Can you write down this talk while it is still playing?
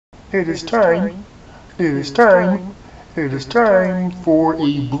It is time. It is time. It is time for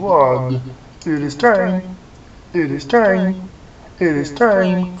a blog. It is time. It is time. It is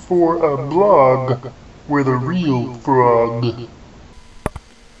time for a blog with a real frog.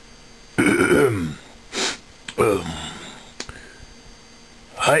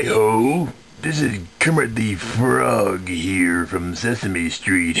 Hi-ho, this is Kermit the Frog here from Sesame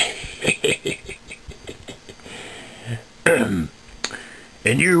Street.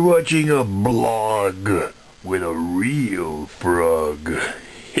 And you're watching a blog with a real frog.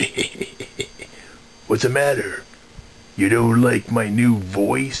 What's the matter? You don't like my new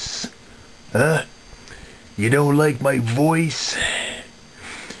voice? Huh? You don't like my voice?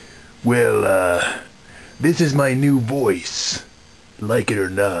 Well, this is my new voice. Like it or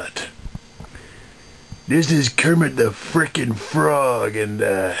not. This is Kermit the frickin' Frog, and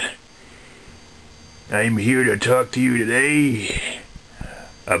I'm here to talk to you today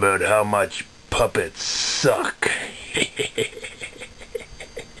about how much puppets suck.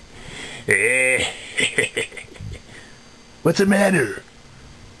 What's the matter?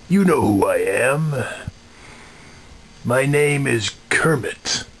 You know who I am. My name is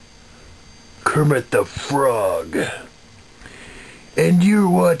Kermit. Kermit the Frog. And you're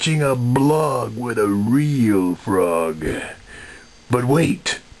watching a blog with a real frog. But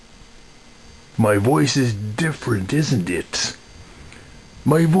wait. My voice is different, isn't it?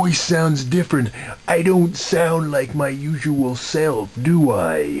 My voice sounds different. I don't sound like my usual self, do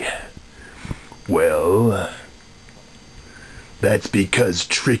I? Well, that's because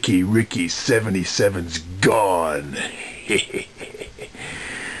Tricky Ricky 77's gone.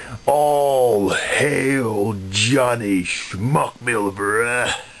 All hail Johnny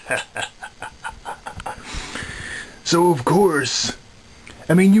Schmuckmilver. So of course,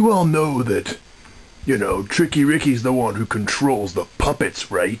 I mean, you all know that, Tricky Ricky's the one who controls the puppets,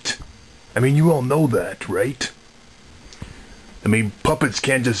 right? I mean, you all know that, right? I mean, puppets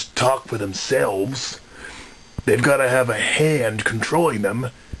can't just talk for themselves. They've got to have a hand controlling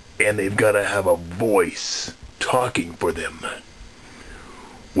them, and they've got to have a voice talking for them.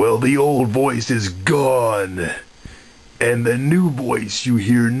 Well, the old voice is gone, and the new voice you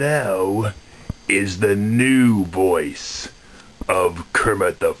hear now is the new voice of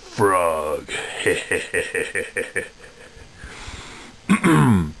Kermit the Frog.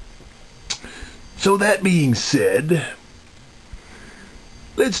 So that being said,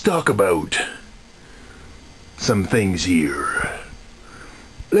 let's talk about some things here.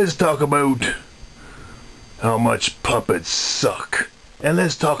 Let's talk about how much puppets suck. And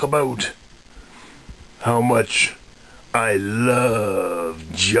let's talk about how much I love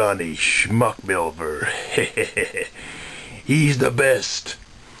Johnny Schmuckmilver. He's the best.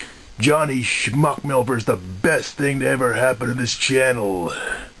 Johnny Schmuckmilver's the best thing to ever happen to this channel.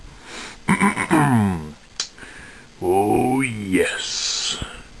 Oh yes.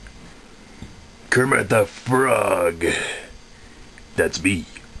 Kermit the Frog, that's me,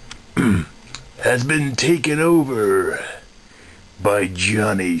 has been taken over by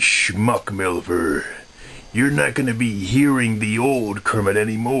Johnny Schmuckmilver. You're not going to be hearing the old Kermit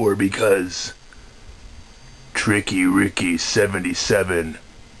anymore because Tricky Ricky 77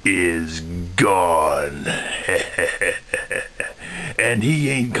 is gone. And he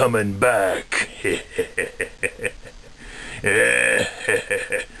ain't coming back.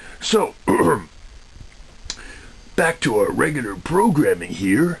 So, back to our regular programming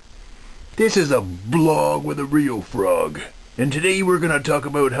here. This is a blog with a real frog. And today we're going to talk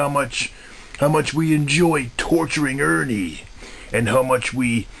about how much we enjoy torturing Ernie, and how much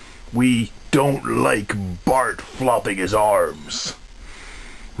we don't like Bart flopping his arms.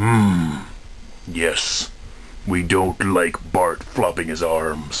 Yes, we don't like Bart flopping his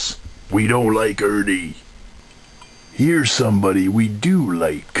arms. We don't like Ernie. Here's somebody we do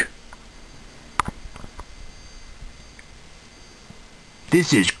like.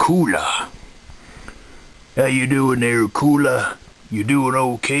 This is Kula. How you doing there, Kula? You doing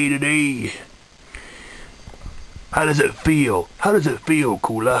okay today? How does it feel? How does it feel,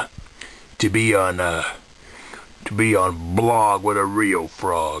 Kula, to be on blog with a real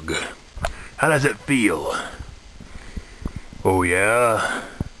frog? How does it feel? Oh yeah?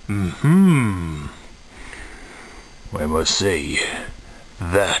 I must say,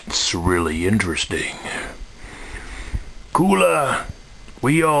 that's really interesting. Kula,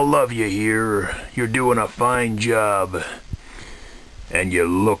 we all love you here. You're doing a fine job. And you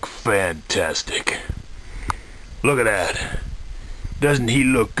look fantastic. Look at that. Doesn't he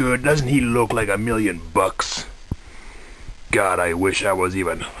look good? Doesn't he look like $1,000,000? God, I wish I was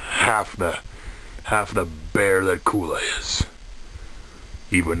even half the bear that Kula is.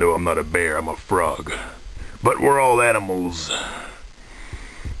 Even though I'm not a bear, I'm a frog. But we're all animals.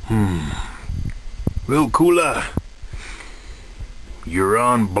 Well, Kula, you're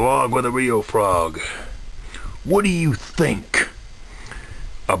on Blog with a Real Frog. What do you think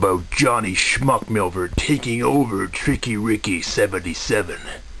about Johnny Schmuckmilver taking over Tricky Ricky 77?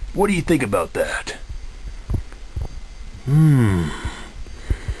 What do you think about that?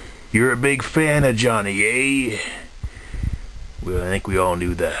 You're a big fan of Johnny, eh? Well, I think we all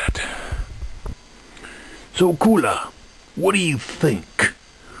knew that. So, Kula, what do you think?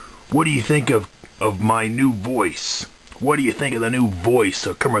 What do you think of my new voice? What do you think of the new voice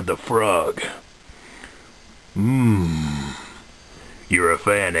of Kermit the Frog? You're a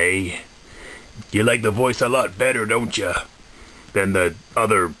fan, eh? You like the voice a lot better, don't you? Than the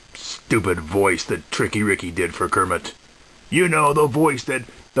other stupid voice that Tricky Ricky did for Kermit. You know, the voice that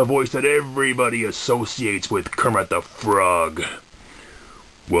everybody associates with Kermit the Frog.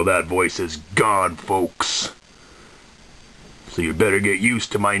 Well, that voice is gone, folks. So you better get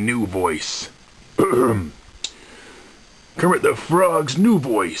used to my new voice. Kermit the Frog's new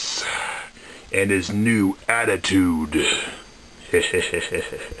voice. And his new attitude.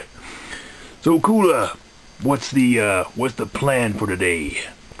 So, Kula, what's the plan for today?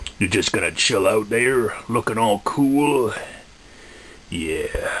 You're just gonna chill out there, looking all cool?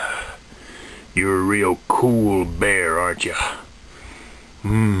 Yeah. You're a real cool bear, aren't you?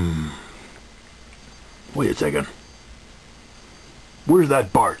 Wait a second. Where's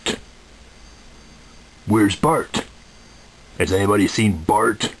that Bart? Where's Bart? Has anybody seen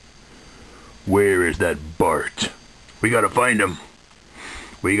Bart? Where is that Bart? We gotta find him.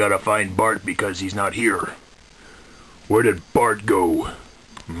 We gotta find Bart because he's not here. Where did Bart go?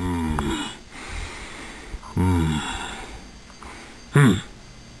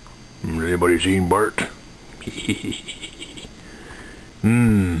 Anybody seen Bart? You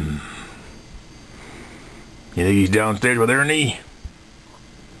think he's downstairs with Ernie?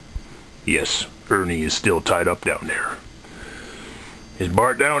 Yes, Ernie is still tied up down there. Is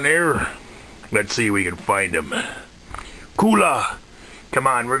Bart down there? Let's see if we can find him. Kula! Come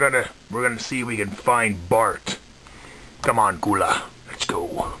on, we're gonna see if we can find Bart. Come on, Kula. Let's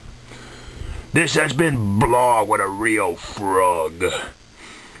go. This has been Blog with a Real Frog.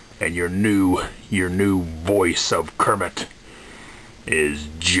 And your new voice of Kermit is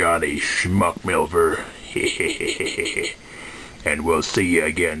Johnny Schmuckmilver. And we'll see you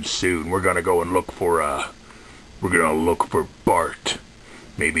again soon. We're gonna go and look for Bart.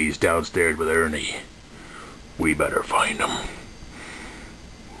 Maybe he's downstairs with Ernie. We better find him.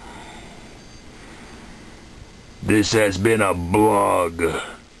 This has been a Blog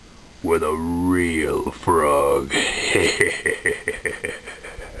with a Real Frog.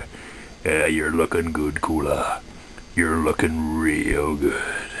 Yeah, you're looking good, Kula. You're looking real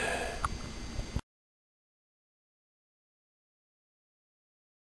good.